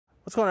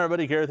What's going on,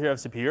 everybody? Gareth here,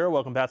 FCP Hero.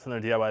 Welcome back to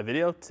another DIY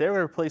video. Today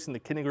we're replacing the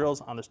kidney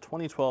grills on this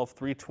 2012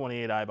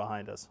 328i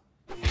behind us.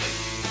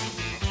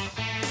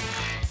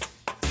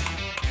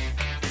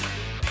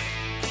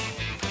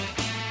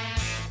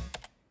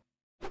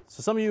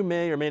 So some of you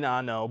may or may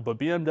not know, but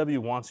BMW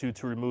wants you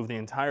to remove the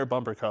entire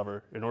bumper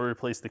cover in order to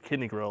replace the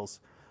kidney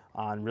grills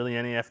on really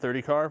any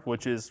F30 car,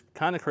 which is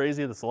kind of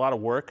crazy. That's a lot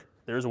of work.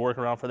 There's a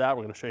workaround for that.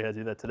 We're going to show you how to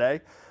do that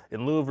today.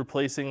 In lieu of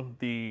replacing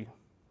the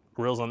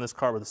grills on this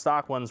car with the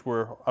stock ones,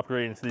 we're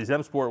upgrading to these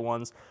M Sport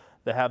ones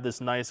that have this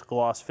nice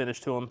gloss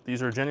finish to them.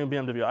 These are a genuine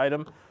BMW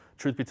item.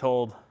 Truth be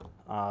told,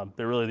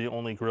 they're really the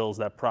only grills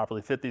that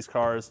properly fit these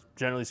cars.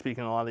 Generally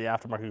speaking, a lot of the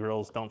aftermarket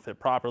grills don't fit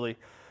properly,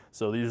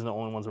 so these are the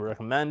only ones we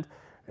recommend,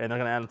 and they're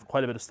going to add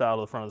quite a bit of style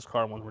to the front of this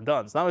car when we're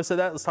done. So now that we said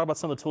that, let's talk about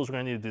some of the tools we're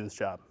going to need to do this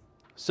job.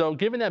 So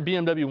given that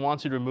BMW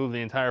wants you to remove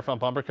the entire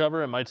front bumper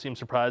cover, it might seem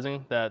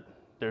surprising that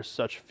there's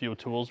such few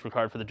tools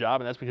required for the job,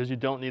 and that's because you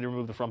don't need to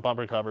remove the front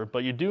bumper cover,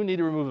 but you do need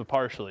to remove it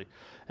partially.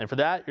 And for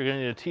that, you're going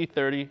to need a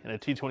T30 and a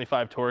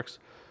T25 Torx,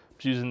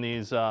 using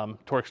these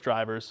Torx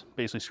drivers,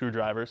 basically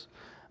screwdrivers.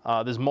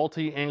 This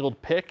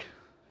multi-angled pick,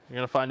 you're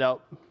going to find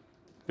out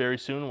very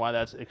soon why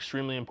that's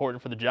extremely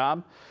important for the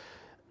job.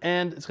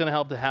 And it's going to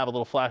help to have a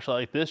little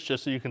flashlight like this,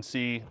 just so you can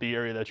see the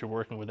area that you're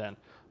working within.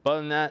 But other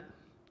than that,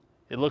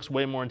 it looks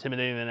way more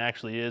intimidating than it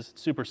actually is.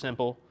 It's super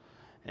simple.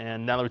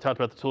 And now that we talked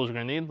about the tools we're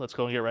going to need, let's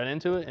go and get right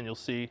into it, and you'll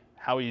see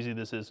how easy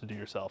this is to do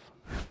yourself.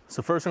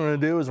 So first thing we're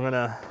going to do is we're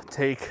going to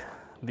take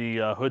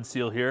the hood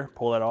seal here,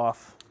 pull that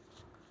off.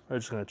 We're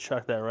just going to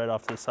chuck that right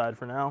off to the side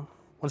for now.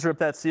 Once you rip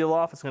that seal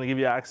off, it's going to give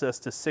you access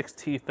to 6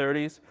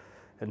 T30s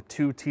and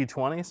 2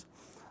 T20s.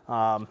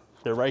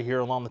 They're right here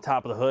along the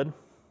top of the hood.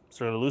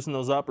 So we're going to loosen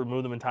those up,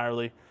 remove them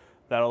entirely.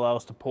 That'll allow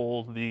us to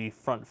pull the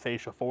front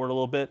fascia forward a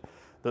little bit.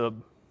 The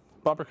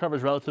bumper cover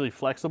is relatively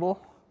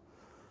flexible,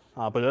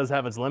 but it does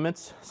have its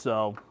limits,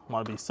 so I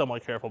want to be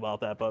somewhat careful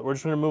about that. But we're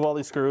just going to remove all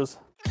these screws.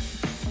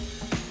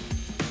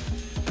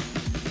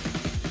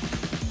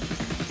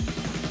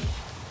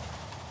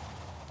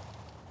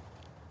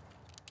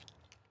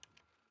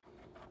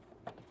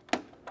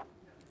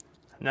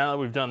 Now that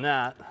we've done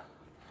that,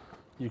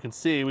 you can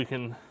see we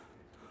can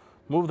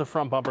move the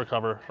front bumper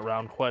cover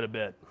around quite a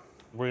bit.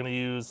 We're going to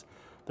use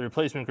the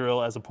replacement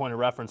grill as a point of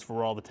reference for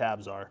where all the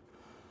tabs are.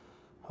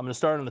 I'm going to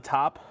start on the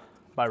top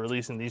by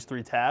releasing these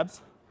 3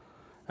 tabs.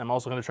 I'm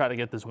also going to try to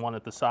get this one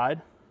at the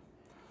side.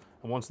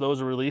 And once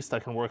those are released, I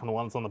can work on the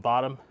ones on the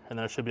bottom, and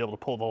then I should be able to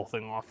pull the whole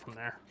thing off from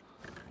there.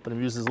 I'm going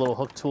to use this little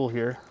hook tool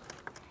here,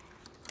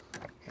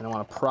 and I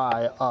want to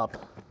pry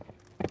up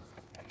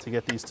to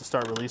get these to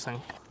start releasing.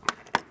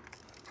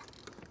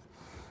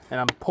 And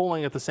I'm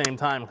pulling at the same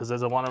time because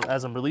as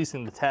I'm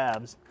releasing the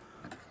tabs,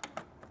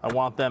 I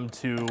want them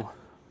to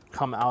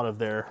come out of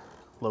their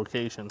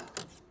location.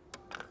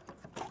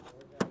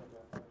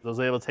 I was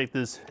able to take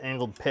this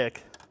angled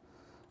pick,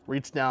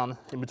 reach down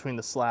in between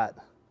the slat,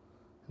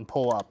 and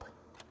pull up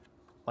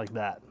like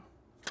that.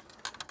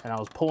 And I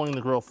was pulling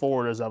the grill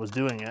forward as I was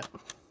doing it,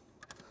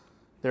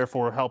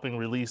 therefore helping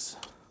release.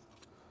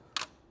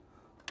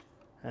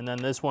 And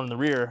then this one in the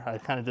rear, I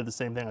kind of did the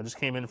same thing. I just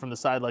came in from the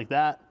side like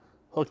that,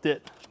 hooked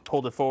it,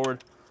 pulled it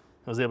forward,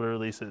 and was able to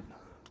release it.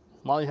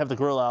 While you have the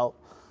grill out,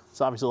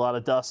 it's obviously a lot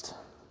of dust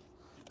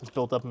that's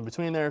built up in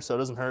between there, so it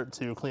doesn't hurt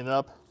to clean it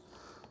up.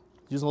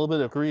 Using a little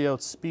bit of Grille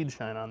Speed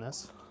Shine on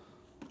this.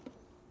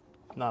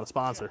 Not a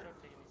sponsor.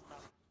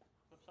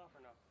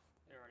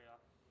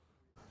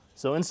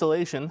 So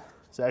installation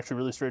is actually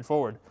really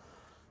straightforward.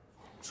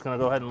 Just gonna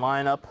go ahead and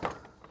line up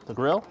the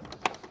grill,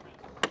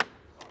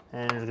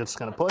 and you're just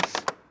gonna push,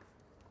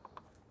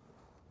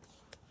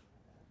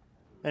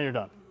 and you're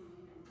done.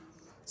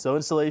 So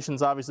installation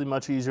is obviously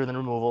much easier than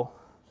removal,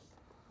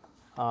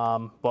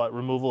 but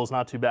removal is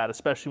not too bad,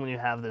 especially when you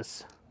have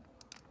this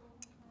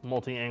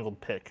multi-angled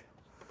pick.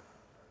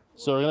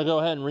 So we're going to go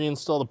ahead and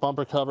reinstall the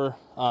bumper cover.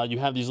 You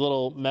have these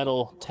little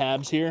metal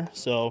tabs here,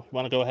 so you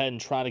want to go ahead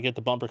and try to get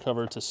the bumper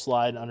cover to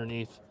slide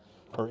underneath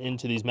or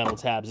into these metal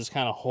tabs. This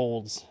kind of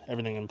holds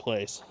everything in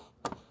place.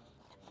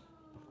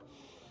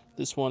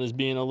 This one is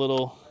being a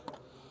little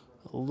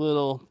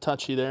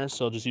touchy there,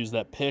 so I'll just use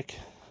that pick.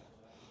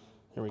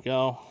 There we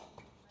go.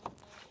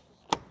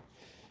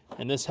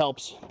 And this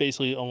helps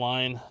basically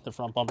align the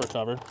front bumper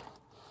cover.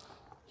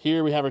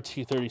 Here we have our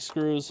T30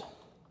 screws.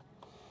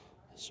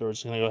 So we're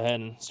just going to go ahead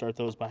and start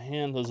those by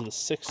hand. Those are the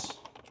 6.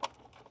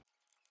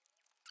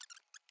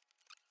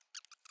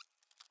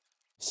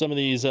 Some of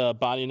these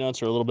body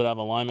nuts are a little bit out of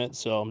alignment,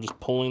 so I'm just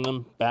pulling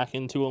them back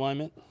into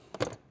alignment.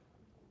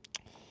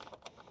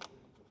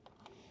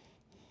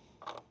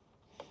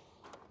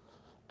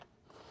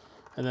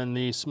 And then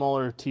the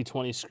smaller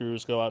T20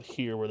 screws go out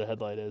here where the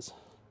headlight is.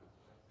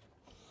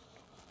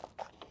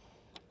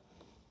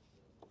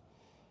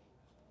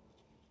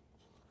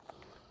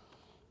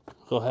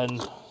 Go ahead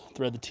and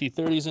thread the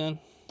T30s in.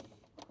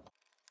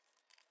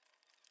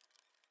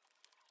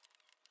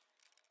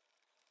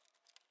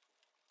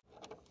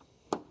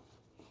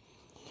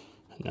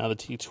 And now the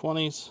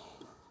T20s.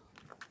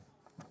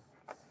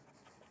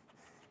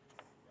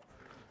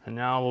 And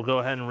now we'll go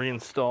ahead and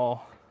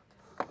reinstall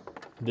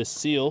this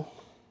seal.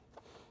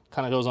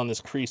 Kind of goes on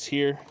this crease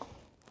here.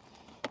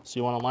 So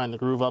you want to line the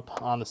groove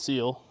up on the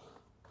seal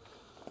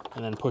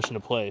and then push into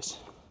place.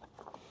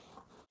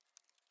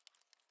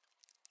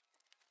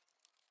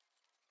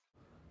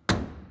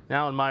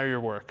 Now admire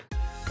your work.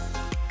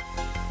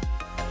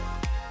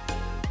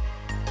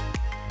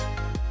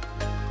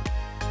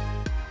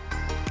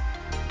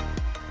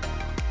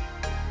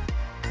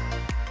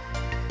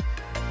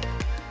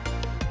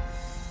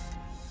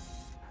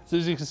 So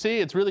as you can see,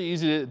 it's really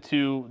easy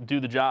to do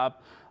the job.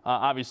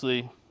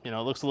 Obviously, you know,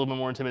 it looks a little bit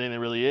more intimidating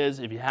than it really is.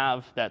 If you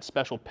have that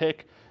special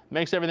pick, it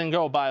makes everything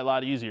go by a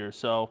lot easier.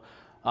 So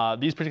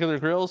these particular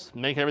grills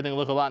make everything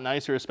look a lot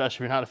nicer, especially if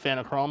you're not a fan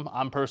of chrome.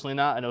 I'm personally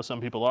not. I know some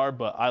people are,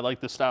 but I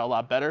like this style a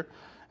lot better.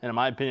 And in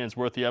my opinion, it's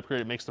worth the upgrade.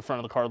 It makes the front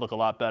of the car look a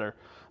lot better.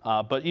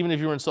 But even if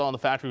you were installing the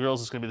factory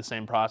grills, it's gonna be the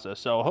same process.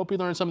 So I hope you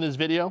learned something in this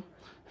video. If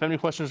you have any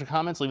questions or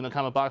comments, leave them in the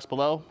comment box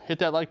below. Hit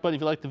that like button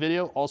if you like the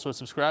video. Also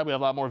subscribe, we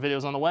have a lot more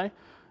videos on the way.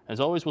 As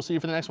always, we'll see you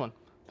for the next one.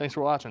 Thanks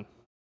for watching.